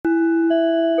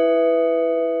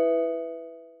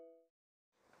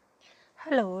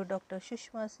Hello, Dr.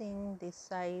 Sushma Singh this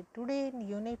side. Today in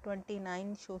Unit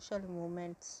 29 Social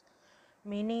Movements,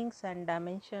 Meanings and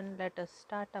Dimension, let us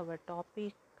start our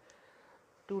topic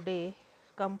today,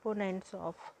 Components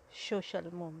of Social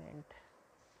Movement.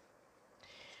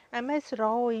 M.S.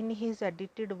 Rao in his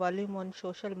edited volume on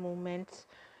social movements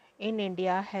in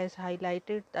India has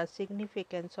highlighted the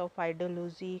significance of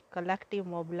ideology, collective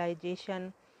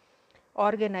mobilization,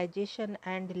 organization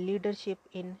and leadership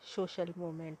in social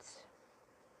movements.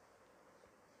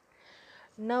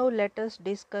 Now let us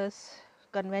discuss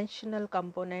conventional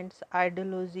components,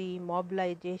 ideology,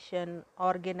 mobilization,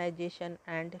 organization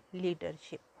and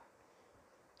leadership.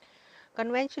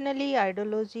 Conventionally,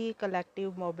 ideology,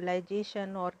 collective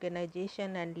mobilization,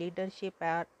 organization and leadership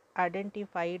are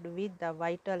identified with the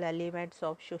vital elements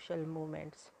of social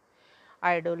movements.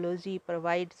 Ideology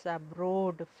provides a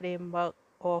broad framework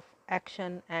of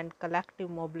action and collective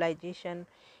mobilization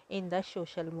in the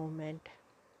social movement.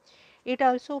 It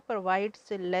also provides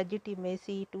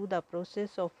legitimacy to the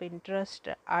process of interest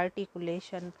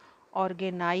articulation,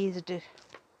 organized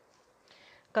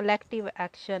collective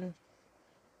action.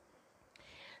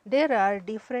 There are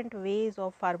different ways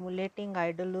of formulating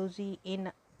ideology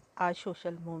in a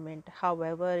social movement.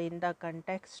 However, in the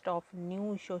context of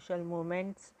new social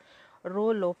movements,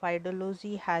 role of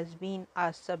ideology has been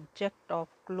a subject of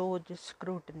close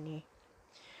scrutiny.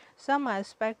 Some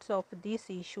aspects of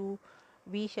this issue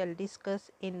we shall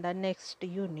discuss in the next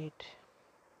unit.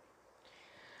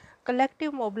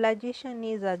 Collective mobilization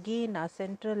is again a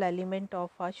central element of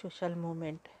a social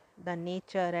movement. The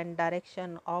nature and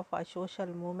direction of a social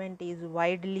movement is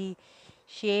widely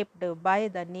shaped by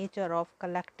the nature of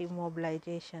collective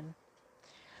mobilization.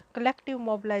 Collective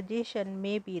mobilization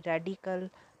may be radical,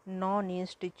 non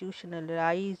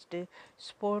institutionalized,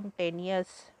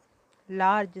 spontaneous,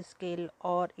 large scale,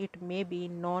 or it may be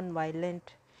non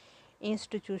violent,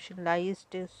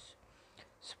 institutionalized,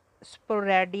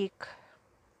 sporadic,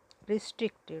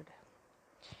 restricted.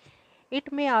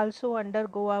 It may also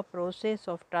undergo a process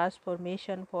of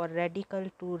transformation for radical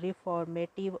to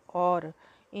reformative or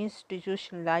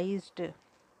institutionalized.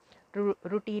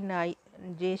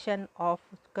 Routinization of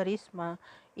charisma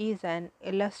is an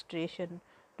illustration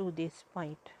to this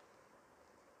point.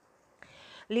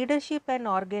 Leadership and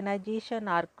organization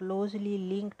are closely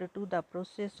linked to the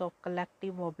process of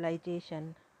collective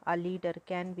mobilization. A leader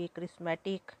can be a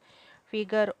charismatic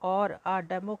figure or a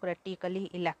democratically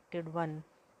elected one.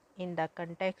 In the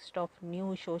context of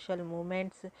new social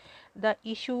movements, the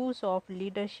issues of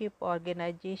leadership,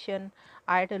 organization,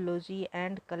 ideology,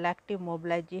 and collective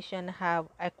mobilization have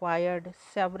acquired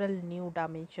several new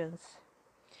dimensions.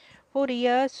 For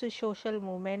years, social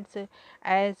movements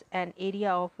as an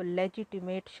area of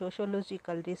legitimate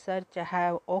sociological research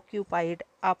have occupied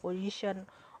a position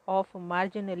of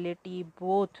marginality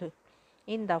both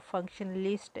in the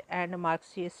functionalist and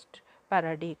Marxist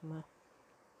paradigm.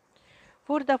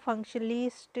 For the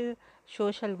functionalist,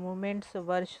 social movements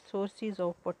were sources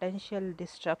of potential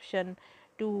disruption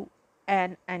to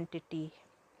an entity.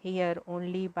 Here,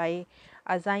 only by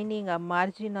assigning a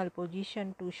marginal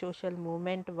position to social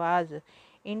movement was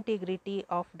integrity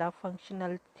of the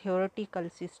functional theoretical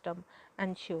system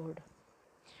ensured.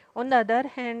 On the other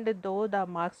hand, though the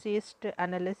Marxist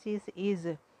analysis is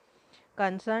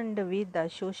concerned with the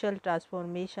social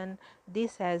transformation,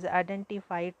 this has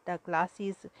identified the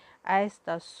classes as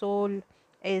the sole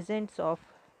agents of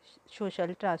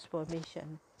social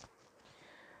transformation.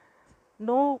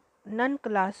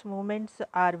 Non-class movements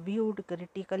are viewed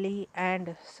critically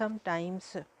and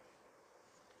sometimes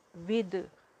with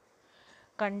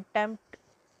contempt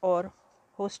or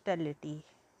hostility.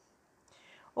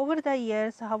 Over the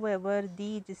years, however,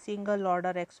 these single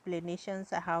order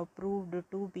explanations have proved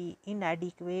to be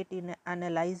inadequate in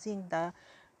analyzing the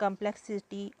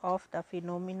complexity of the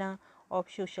phenomena of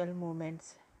social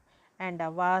movements, and a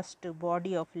vast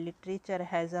body of literature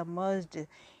has emerged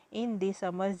in this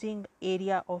emerging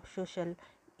area of social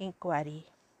inquiry.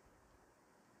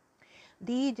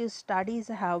 These studies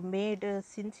have made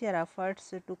sincere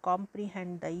efforts to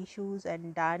comprehend the issues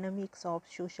and dynamics of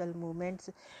social movements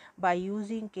by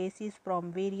using cases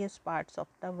from various parts of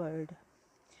the world.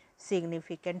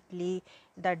 Significantly,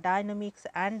 the dynamics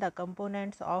and the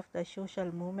components of the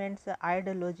social movements,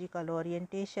 ideological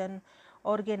orientation,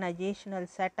 organizational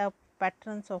setup,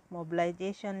 patterns of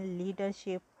mobilization,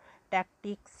 leadership,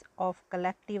 tactics of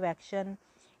collective action,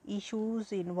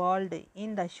 issues involved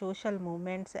in the social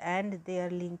movements and their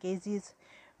linkages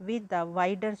with the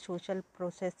wider social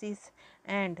processes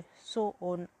and so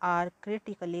on are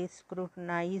critically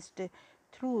scrutinized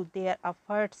through their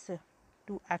efforts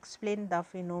to explain the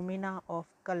phenomena of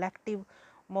collective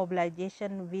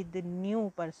mobilization with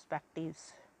new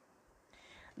perspectives.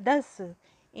 Thus,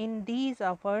 in these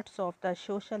efforts of the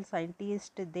social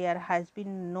scientist, there has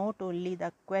been not only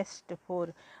the quest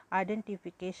for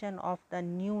identification of the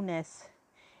newness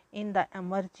in the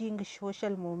emerging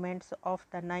social movements of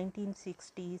the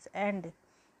 1960s and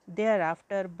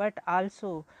thereafter, but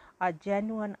also a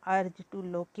genuine urge to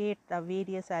locate the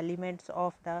various elements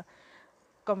of the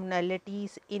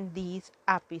commonalities in these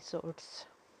episodes.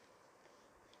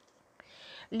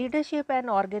 Leadership and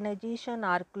organization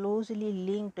are closely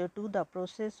linked to the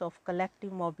process of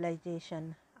collective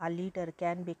mobilization. A leader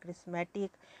can be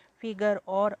charismatic figure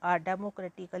or a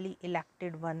democratically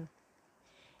elected one.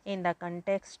 In the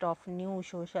context of new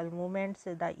social movements,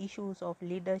 the issues of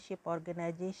leadership,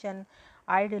 organization,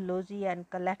 ideology, and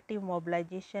collective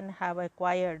mobilization have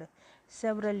acquired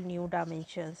several new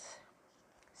dimensions.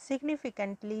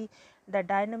 Significantly, the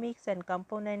dynamics and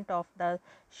component of the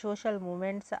social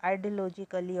movements,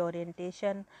 ideologically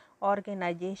orientation,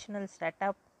 organizational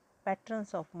setup,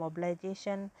 patterns of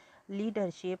mobilization,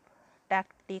 leadership,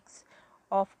 tactics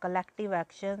of collective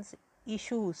actions,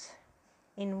 issues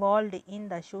involved in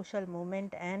the social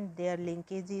movement and their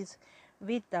linkages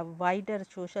with the wider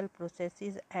social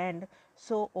processes and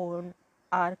so on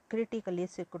are critically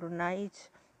scrutinized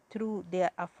through their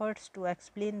efforts to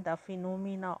explain the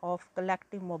phenomena of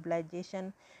collective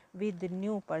mobilization with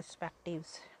new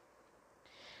perspectives.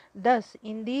 Thus,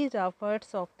 in these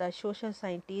efforts of the social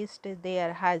scientist,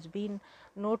 there has been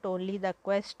not only the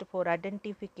quest for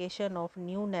identification of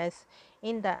newness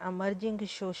in the emerging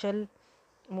social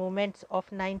movements of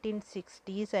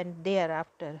 1960s and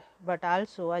thereafter, but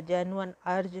also a genuine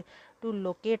urge to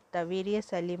locate the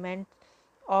various elements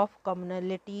of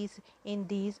commonalities in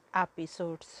these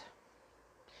episodes.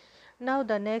 Now,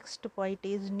 the next point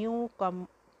is new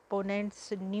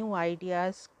components, new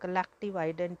ideas, collective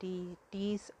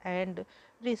identities, and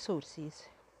resources.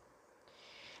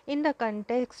 In the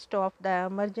context of the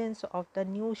emergence of the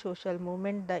new social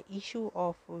movement, the issue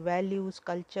of values,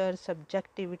 culture,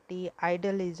 subjectivity,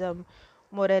 idealism,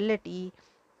 morality,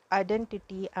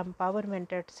 identity,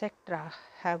 empowerment, etc.,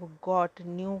 have got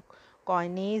new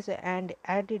coinage and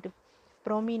added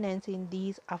prominence in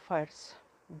these efforts.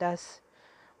 Thus,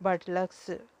 Butler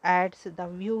adds the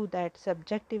view that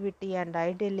subjectivity and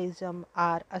idealism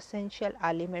are essential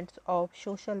elements of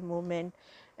social movement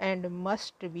and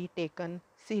must be taken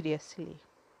seriously.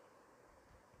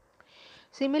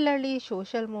 Similarly,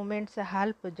 social movements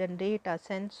help generate a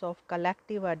sense of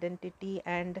collective identity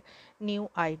and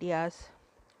new ideas.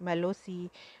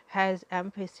 Melosi has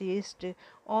emphasized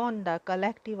on the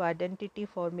collective identity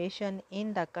formation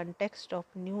in the context of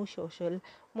new social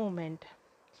movement.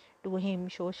 To him,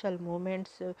 social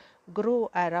movements grow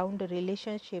around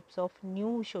relationships of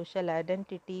new social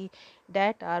identity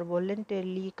that are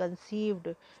voluntarily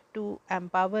conceived to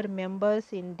empower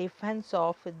members in defense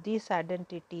of this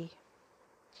identity.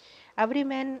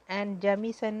 Everyman and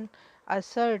Jamieson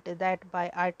assert that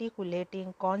by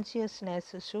articulating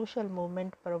consciousness, social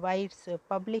movement provides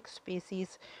public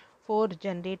spaces for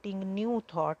generating new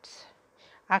thoughts,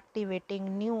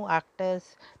 activating new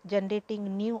actors,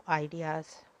 generating new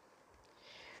ideas.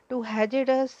 To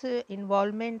hazardous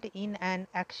involvement in an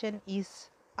action is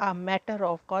a matter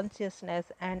of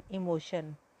consciousness and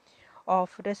emotion,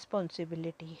 of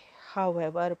responsibility.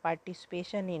 However,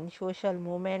 participation in social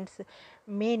movements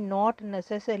may not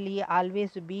necessarily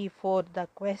always be for the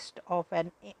quest of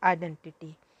an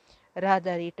identity.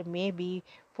 Rather, it may be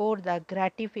for the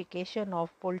gratification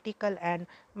of political and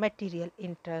material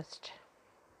interest.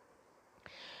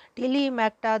 Tilly,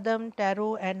 McAdam,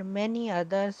 Tarot, and many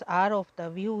others are of the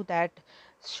view that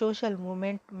social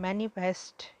movement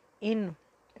manifest in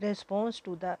response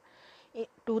to the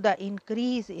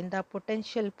increase in the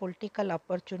potential political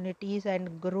opportunities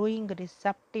and growing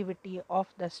receptivity of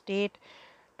the state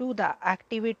to the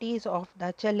activities of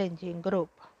the challenging group.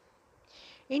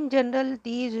 In general,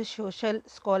 these social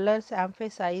scholars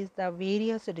emphasize the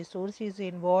various resources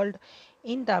involved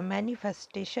in the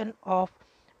manifestation of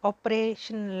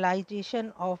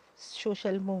operationalization of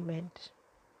social movements.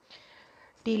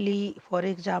 Tilly, for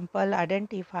example,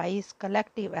 identifies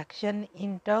collective action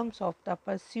in terms of the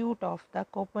pursuit of the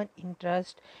common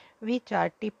interest which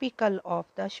are typical of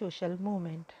the social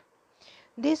movement.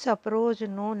 This approach,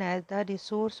 known as the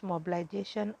resource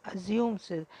mobilization,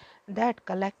 assumes that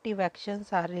collective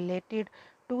actions are related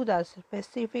to the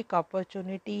specific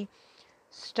opportunity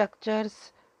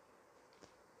structures.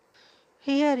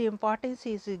 Here, importance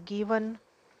is given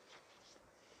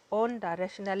on the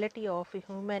rationality of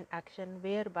human action,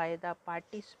 whereby the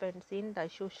participants in the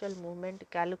social movement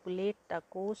calculate the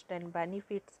cost and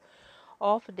benefits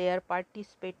of their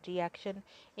participatory action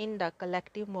in the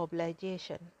collective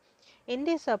mobilization. In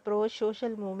this approach, social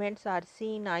movements are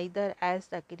seen either as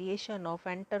the creation of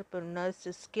entrepreneurs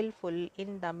skillful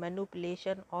in the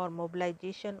manipulation or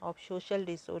mobilization of social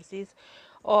resources,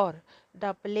 or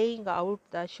the playing out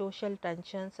the social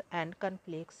tensions and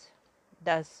conflicts.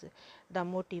 Thus, the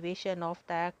motivation of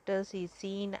the actors is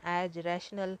seen as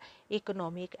rational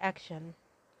economic action.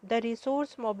 The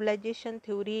resource mobilization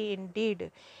theory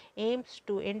indeed aims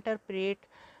to interpret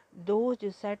those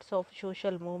sets of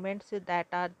social movements that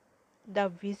are the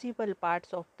visible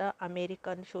parts of the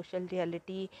American social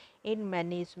reality in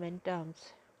management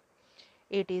terms.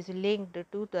 It is linked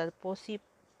to the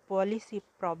policy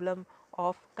problem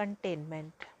of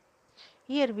containment.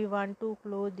 Here we want to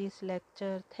close this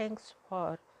lecture. Thanks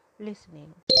for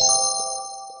listening.